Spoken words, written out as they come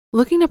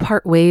Looking to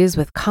part ways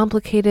with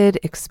complicated,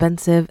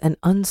 expensive, and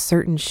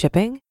uncertain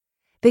shipping?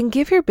 Then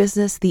give your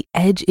business the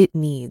edge it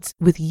needs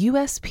with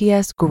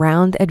USPS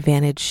Ground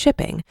Advantage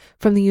shipping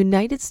from the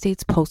United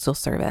States Postal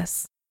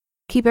Service.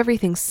 Keep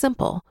everything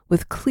simple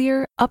with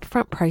clear,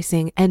 upfront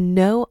pricing and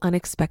no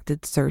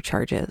unexpected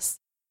surcharges.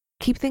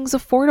 Keep things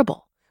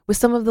affordable with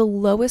some of the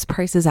lowest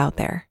prices out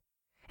there.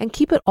 And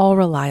keep it all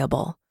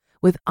reliable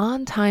with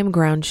on-time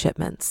ground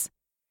shipments.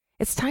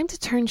 It's time to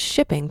turn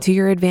shipping to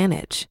your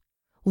advantage.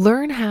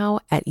 Learn how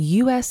at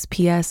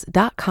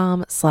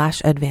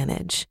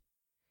USPS.com/advantage.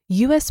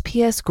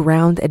 USPS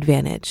Ground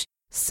Advantage.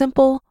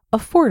 Simple,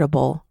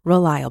 affordable,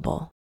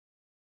 reliable.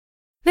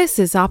 This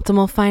is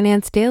Optimal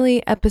Finance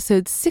Daily,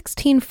 episode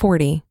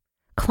 1640.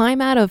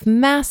 Climb out of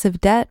massive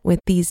debt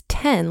with these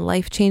 10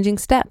 life-changing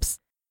steps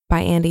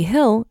by Andy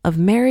Hill of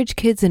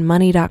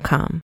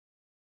MarriageKidsAndMoney.com.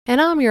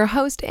 And I'm your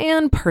host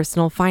and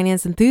personal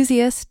finance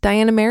enthusiast,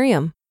 Diana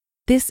Merriam.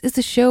 This is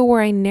a show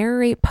where I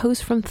narrate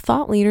posts from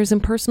thought leaders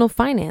in personal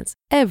finance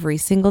every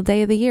single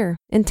day of the year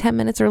in 10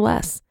 minutes or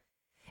less.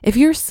 If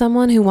you're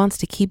someone who wants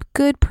to keep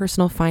good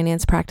personal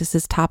finance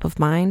practices top of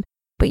mind,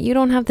 but you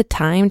don't have the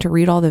time to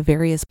read all the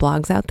various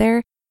blogs out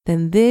there,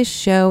 then this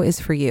show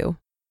is for you.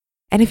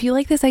 And if you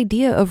like this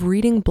idea of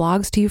reading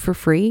blogs to you for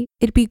free,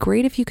 it'd be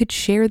great if you could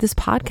share this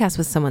podcast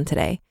with someone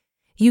today.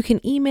 You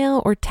can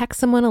email or text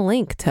someone a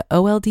link to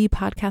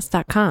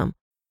oldpodcast.com.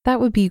 That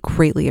would be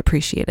greatly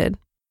appreciated.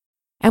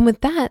 And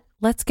with that,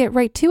 let's get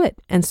right to it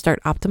and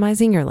start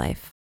optimizing your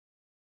life.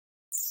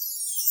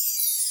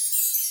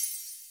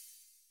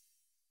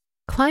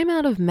 Climb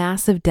out of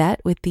massive debt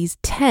with these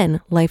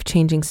 10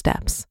 life-changing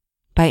steps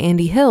by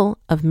Andy Hill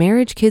of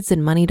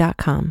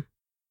MarriageKidsAndMoney.com.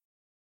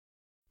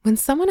 When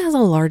someone has a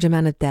large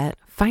amount of debt,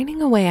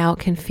 finding a way out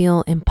can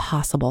feel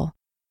impossible.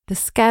 The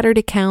scattered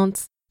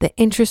accounts, the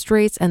interest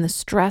rates, and the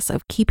stress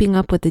of keeping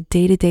up with the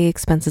day-to-day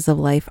expenses of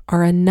life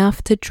are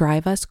enough to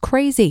drive us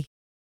crazy.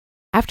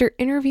 After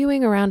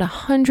interviewing around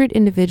 100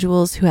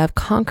 individuals who have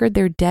conquered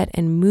their debt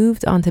and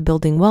moved on to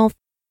building wealth,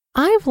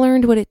 I've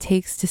learned what it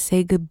takes to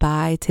say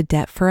goodbye to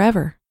debt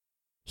forever.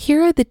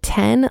 Here are the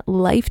 10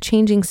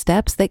 life-changing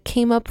steps that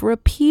came up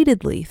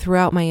repeatedly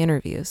throughout my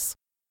interviews.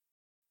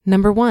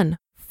 Number 1,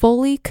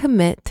 fully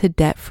commit to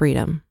debt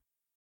freedom.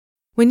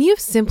 When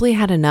you've simply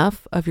had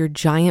enough of your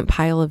giant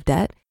pile of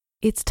debt,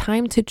 it's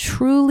time to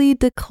truly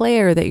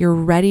declare that you're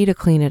ready to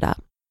clean it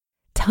up.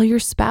 Tell your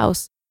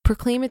spouse,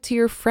 proclaim it to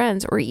your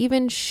friends, or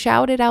even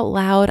shout it out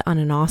loud on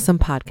an awesome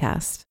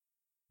podcast.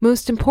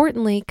 Most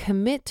importantly,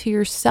 commit to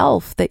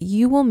yourself that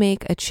you will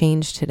make a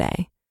change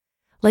today.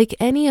 Like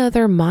any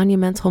other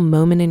monumental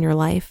moment in your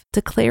life,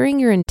 declaring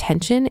your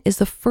intention is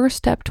the first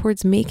step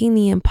towards making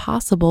the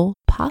impossible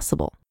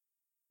possible.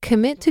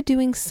 Commit to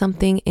doing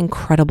something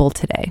incredible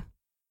today.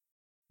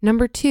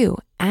 Number 2,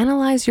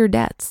 analyze your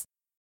debts.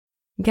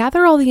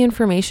 Gather all the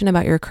information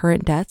about your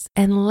current debts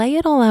and lay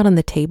it all out on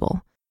the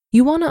table.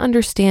 You want to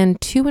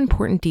understand 2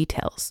 important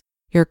details,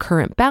 your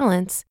current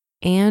balance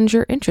and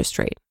your interest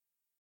rate.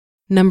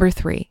 Number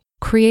 3,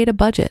 create a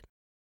budget.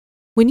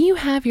 When you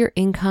have your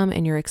income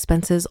and your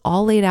expenses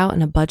all laid out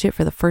in a budget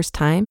for the first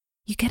time,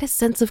 you get a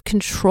sense of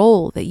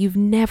control that you've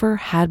never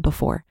had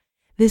before.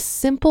 This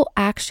simple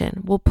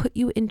action will put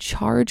you in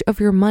charge of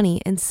your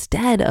money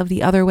instead of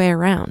the other way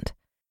around.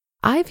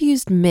 I've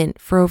used Mint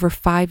for over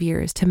 5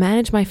 years to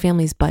manage my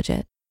family's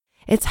budget.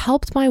 It's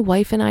helped my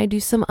wife and I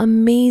do some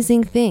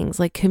amazing things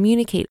like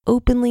communicate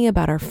openly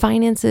about our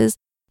finances,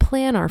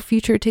 plan our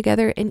future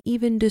together, and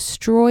even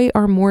destroy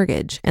our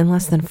mortgage in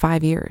less than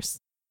 5 years.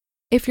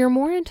 If you're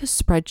more into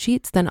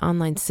spreadsheets than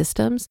online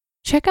systems,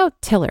 check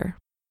out Tiller.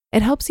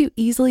 It helps you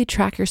easily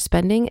track your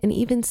spending and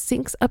even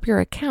syncs up your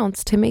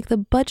accounts to make the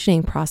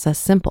budgeting process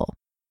simple.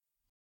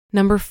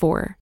 Number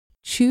 4,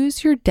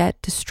 choose your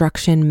debt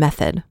destruction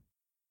method.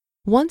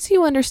 Once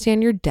you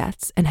understand your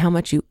debts and how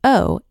much you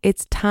owe,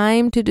 it's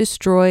time to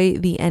destroy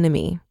the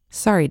enemy.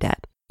 Sorry,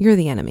 debt, you're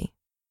the enemy.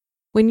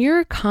 When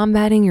you're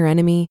combating your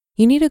enemy,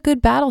 you need a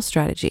good battle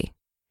strategy.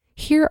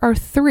 Here are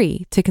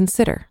 3 to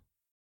consider.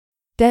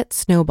 Debt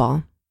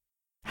snowball.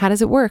 How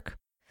does it work?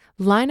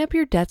 Line up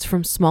your debts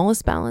from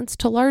smallest balance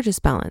to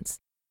largest balance.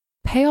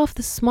 Pay off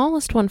the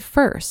smallest one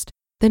first,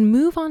 then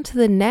move on to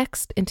the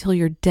next until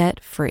you're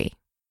debt-free.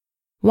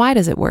 Why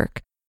does it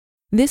work?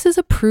 This is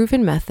a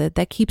proven method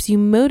that keeps you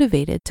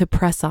motivated to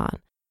press on.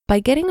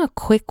 By getting a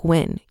quick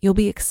win, you'll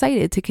be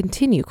excited to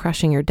continue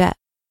crushing your debt.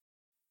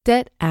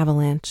 Debt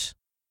avalanche.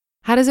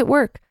 How does it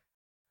work?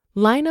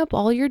 Line up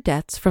all your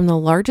debts from the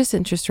largest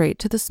interest rate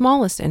to the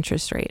smallest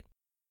interest rate.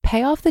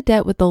 Pay off the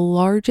debt with the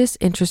largest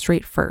interest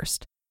rate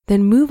first,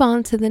 then move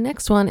on to the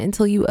next one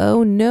until you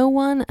owe no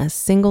one a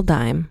single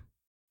dime.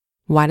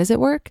 Why does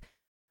it work?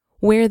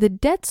 Where the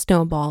debt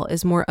snowball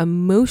is more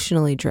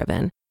emotionally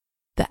driven,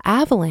 the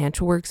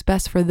avalanche works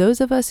best for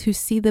those of us who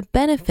see the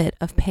benefit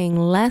of paying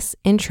less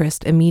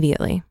interest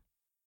immediately.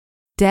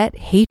 Debt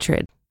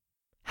hatred.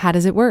 How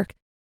does it work?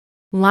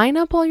 Line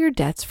up all your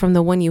debts from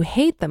the one you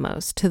hate the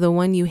most to the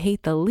one you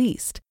hate the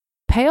least.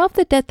 Pay off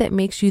the debt that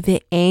makes you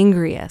the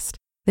angriest,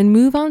 then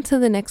move on to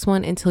the next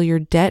one until you're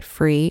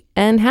debt-free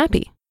and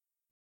happy.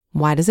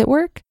 Why does it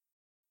work?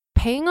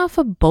 Paying off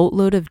a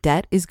boatload of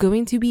debt is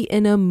going to be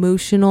an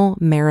emotional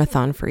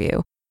marathon for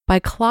you. By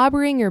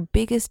clobbering your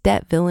biggest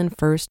debt villain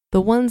first,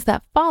 the ones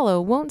that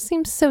follow won't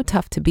seem so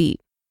tough to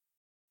beat.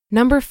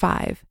 Number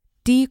 5,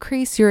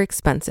 decrease your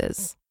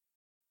expenses.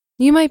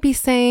 You might be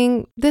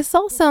saying, this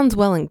all sounds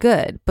well and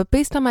good, but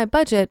based on my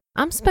budget,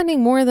 I'm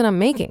spending more than I'm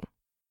making.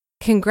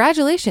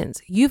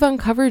 Congratulations, you've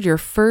uncovered your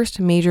first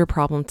major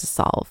problem to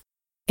solve.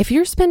 If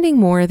you're spending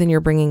more than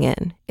you're bringing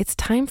in, it's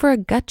time for a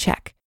gut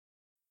check.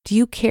 Do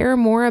you care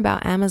more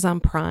about Amazon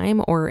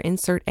Prime or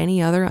insert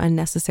any other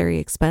unnecessary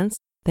expense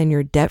than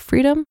your debt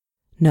freedom?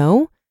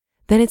 No?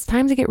 Then it's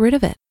time to get rid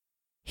of it.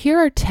 Here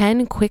are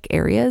 10 quick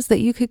areas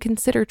that you could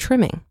consider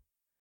trimming.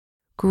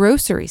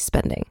 Grocery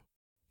spending,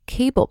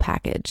 cable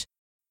package,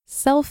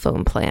 cell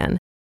phone plan,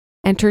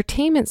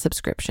 entertainment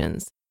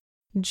subscriptions,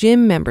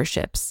 gym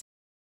memberships,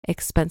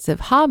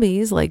 expensive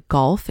hobbies like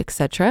golf,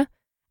 etc.,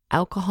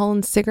 alcohol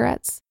and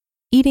cigarettes,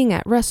 eating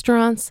at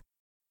restaurants,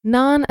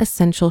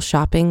 non-essential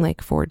shopping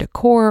like for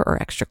decor or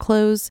extra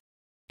clothes,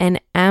 and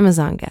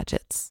Amazon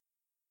gadgets.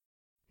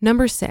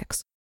 Number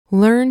 6,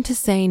 learn to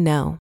say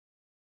no.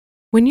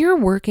 When you're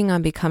working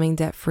on becoming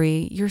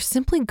debt-free, you're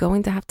simply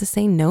going to have to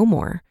say no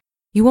more.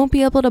 You won't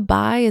be able to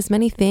buy as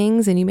many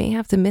things and you may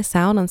have to miss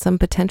out on some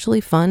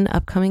potentially fun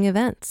upcoming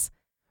events.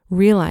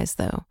 Realize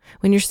though,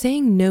 when you're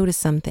saying no to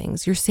some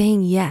things, you're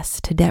saying yes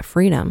to debt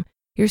freedom.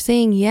 You're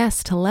saying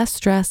yes to less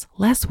stress,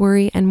 less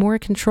worry, and more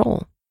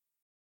control.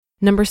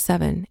 Number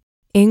 7,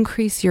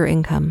 increase your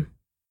income.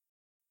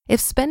 If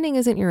spending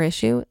isn't your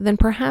issue, then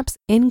perhaps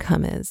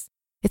income is.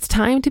 It's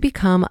time to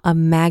become a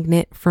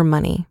magnet for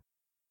money.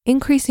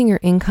 Increasing your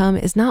income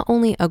is not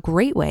only a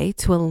great way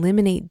to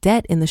eliminate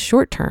debt in the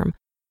short term,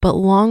 but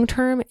long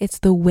term, it's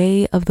the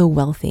way of the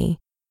wealthy.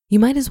 You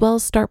might as well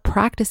start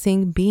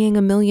practicing being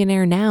a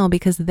millionaire now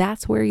because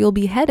that's where you'll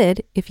be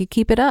headed if you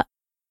keep it up.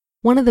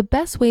 One of the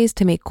best ways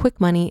to make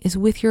quick money is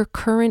with your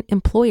current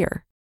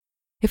employer.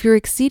 If you're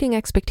exceeding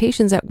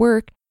expectations at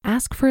work,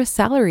 ask for a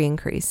salary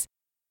increase.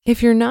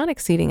 If you're not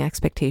exceeding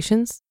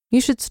expectations, you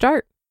should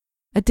start.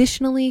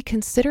 Additionally,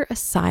 consider a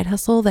side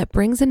hustle that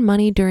brings in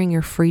money during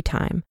your free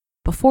time,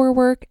 before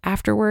work,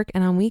 after work,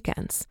 and on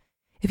weekends.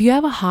 If you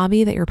have a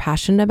hobby that you're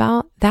passionate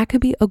about, that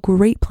could be a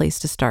great place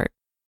to start.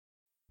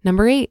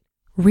 Number 8,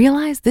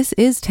 realize this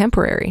is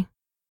temporary.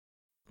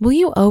 Will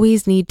you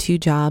always need 2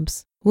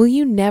 jobs? Will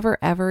you never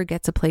ever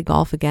get to play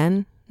golf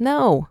again?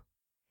 No.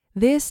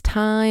 This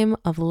time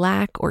of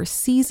lack or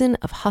season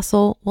of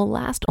hustle will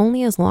last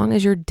only as long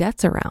as your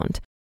debt's around.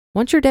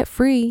 Once you're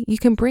debt-free, you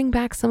can bring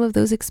back some of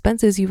those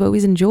expenses you've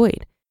always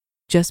enjoyed.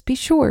 Just be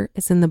sure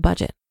it's in the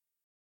budget.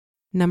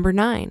 Number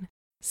 9,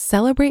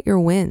 celebrate your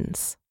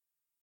wins.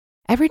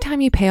 Every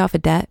time you pay off a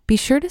debt, be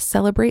sure to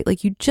celebrate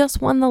like you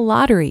just won the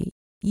lottery.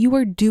 You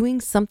are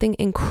doing something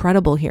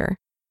incredible here.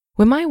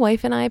 When my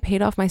wife and I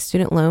paid off my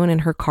student loan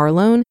and her car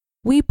loan,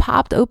 we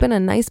popped open a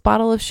nice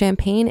bottle of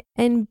champagne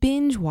and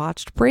binge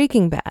watched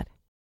Breaking Bad.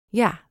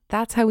 Yeah,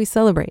 that's how we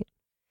celebrate.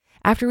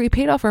 After we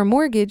paid off our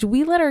mortgage,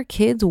 we let our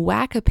kids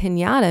whack a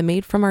piñata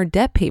made from our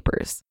debt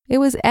papers. It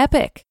was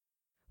epic.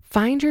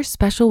 Find your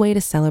special way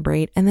to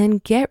celebrate and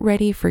then get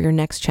ready for your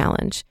next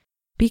challenge.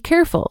 Be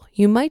careful,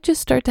 you might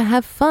just start to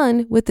have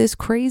fun with this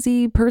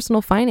crazy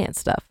personal finance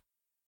stuff.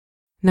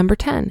 Number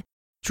 10,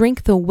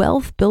 drink the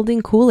wealth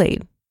building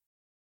Kool-Aid.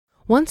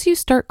 Once you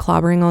start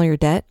clobbering all your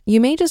debt,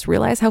 you may just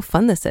realize how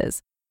fun this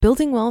is.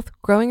 Building wealth,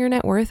 growing your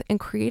net worth, and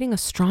creating a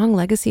strong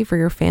legacy for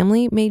your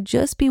family may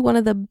just be one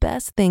of the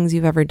best things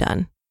you've ever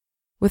done.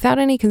 Without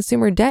any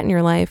consumer debt in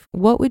your life,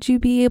 what would you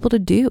be able to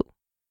do?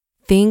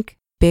 Think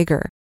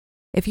bigger.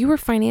 If you were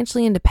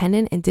financially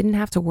independent and didn't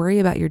have to worry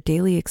about your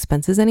daily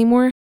expenses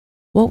anymore,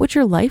 what would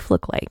your life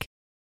look like?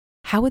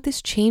 How would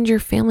this change your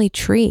family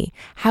tree?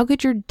 How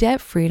could your debt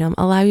freedom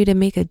allow you to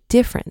make a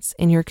difference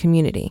in your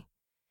community?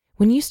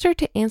 When you start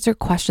to answer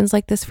questions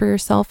like this for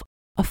yourself,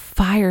 a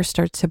fire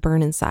starts to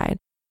burn inside.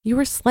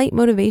 Your slight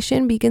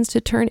motivation begins to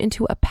turn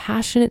into a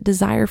passionate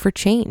desire for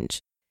change.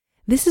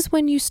 This is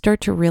when you start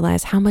to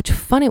realize how much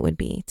fun it would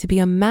be to be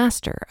a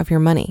master of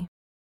your money.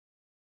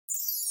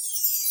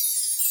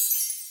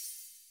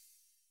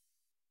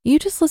 You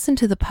just listened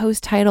to the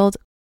post titled,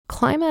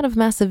 Climb Out of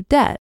Massive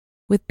Debt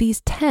with These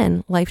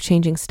 10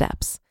 Life-Changing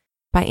Steps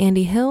by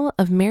Andy Hill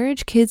of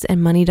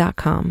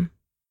MarriageKidsAndMoney.com.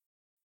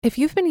 If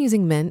you've been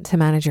using Mint to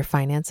manage your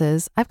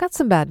finances, I've got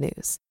some bad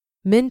news.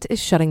 Mint is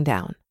shutting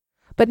down.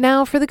 But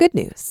now for the good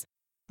news.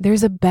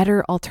 There's a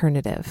better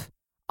alternative.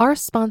 Our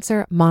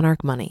sponsor,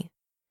 Monarch Money.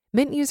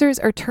 Mint users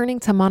are turning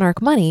to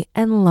Monarch Money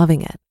and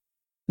loving it.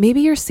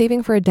 Maybe you're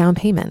saving for a down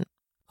payment,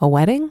 a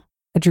wedding,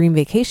 a dream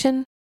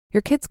vacation,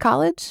 your kids'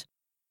 college.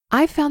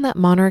 I've found that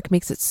Monarch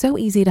makes it so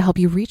easy to help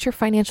you reach your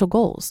financial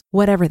goals,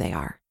 whatever they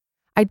are.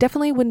 I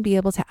definitely wouldn't be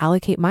able to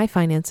allocate my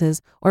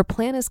finances or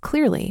plan as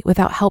clearly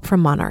without help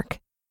from Monarch.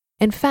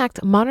 In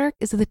fact, Monarch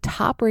is the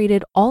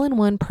top-rated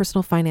all-in-one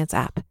personal finance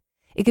app.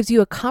 It gives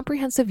you a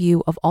comprehensive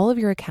view of all of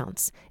your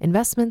accounts,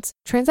 investments,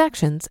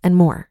 transactions, and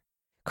more.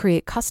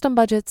 Create custom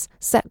budgets,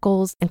 set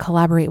goals, and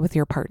collaborate with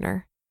your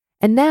partner.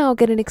 And now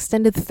get an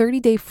extended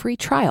 30-day free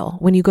trial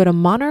when you go to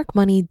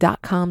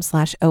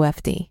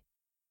monarchmoney.com/OFD.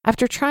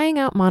 After trying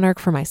out Monarch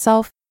for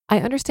myself, I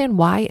understand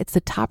why it's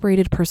the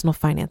top-rated personal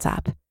finance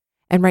app.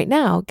 And right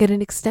now, get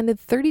an extended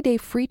 30-day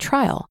free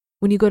trial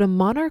when you go to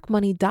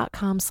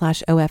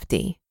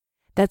monarchmoney.com/OFD.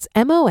 That's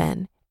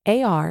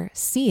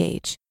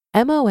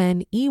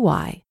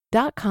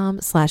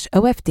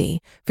monarchmoney.com/OFD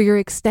for your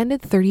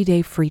extended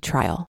 30-day free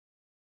trial.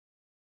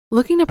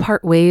 Looking to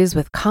part ways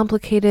with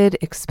complicated,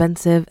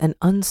 expensive, and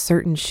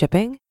uncertain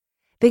shipping?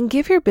 Then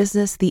give your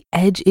business the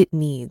edge it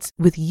needs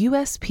with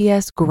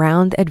USPS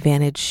Ground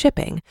Advantage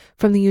shipping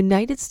from the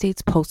United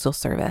States Postal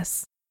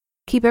Service.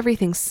 Keep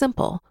everything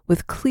simple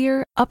with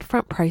clear,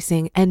 upfront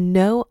pricing and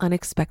no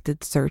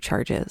unexpected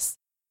surcharges.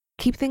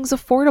 Keep things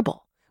affordable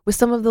with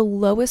some of the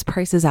lowest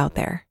prices out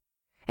there.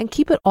 And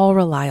keep it all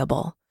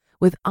reliable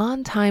with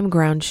on-time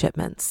ground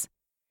shipments.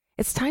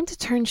 It's time to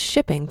turn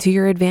shipping to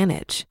your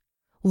advantage.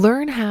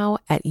 Learn how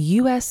at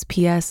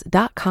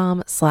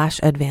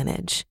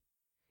USPS.com/advantage.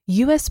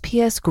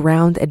 USPS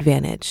Ground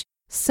Advantage.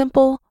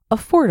 Simple,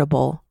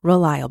 affordable,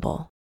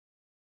 reliable.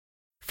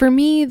 For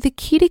me, the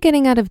key to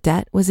getting out of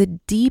debt was a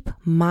deep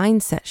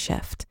mindset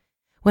shift.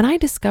 When I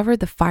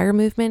discovered the FIRE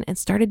movement and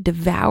started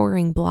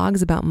devouring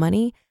blogs about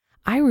money,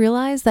 I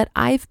realized that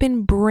I've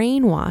been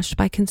brainwashed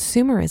by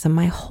consumerism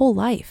my whole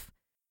life.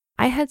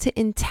 I had to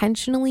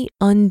intentionally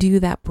undo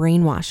that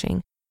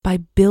brainwashing by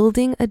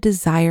building a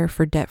desire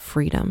for debt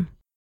freedom.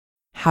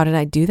 How did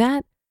I do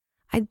that?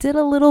 I did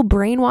a little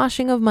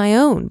brainwashing of my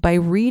own by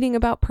reading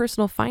about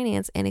personal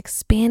finance and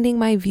expanding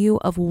my view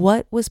of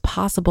what was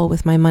possible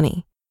with my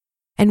money.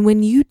 And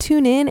when you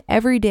tune in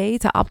every day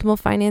to Optimal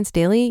Finance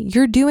Daily,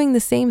 you're doing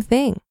the same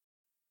thing.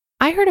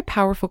 I heard a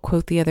powerful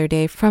quote the other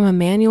day from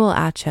Emmanuel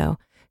Acho,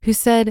 who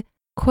said,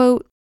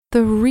 quote,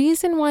 "The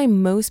reason why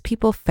most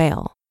people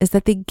fail is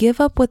that they give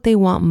up what they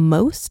want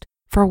most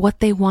for what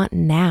they want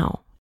now,"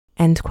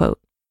 end quote.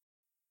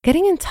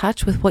 Getting in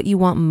touch with what you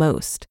want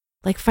most,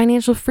 like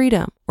financial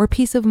freedom or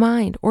peace of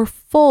mind or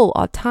full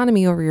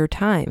autonomy over your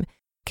time,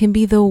 can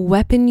be the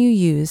weapon you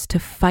use to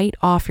fight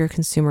off your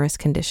consumerist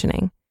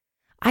conditioning.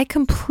 I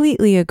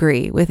completely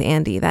agree with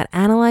Andy that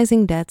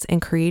analyzing debts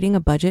and creating a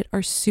budget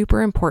are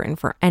super important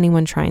for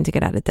anyone trying to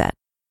get out of debt.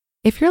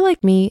 If you're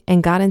like me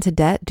and got into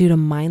debt due to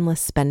mindless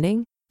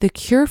spending, the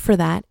cure for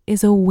that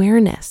is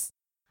awareness.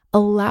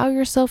 Allow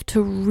yourself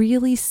to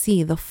really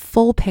see the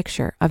full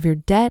picture of your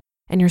debt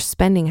and your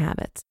spending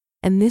habits,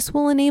 and this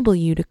will enable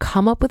you to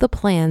come up with a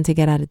plan to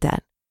get out of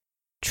debt.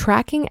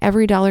 Tracking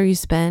every dollar you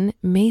spend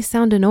may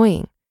sound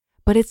annoying,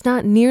 but it's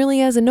not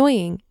nearly as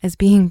annoying as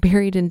being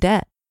buried in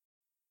debt.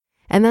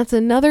 And that's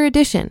another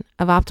edition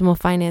of Optimal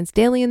Finance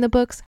Daily in the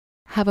books.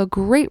 Have a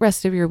great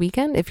rest of your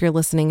weekend if you're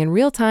listening in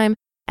real time,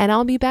 and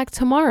I'll be back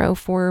tomorrow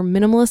for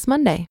Minimalist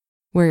Monday,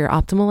 where your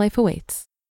optimal life awaits.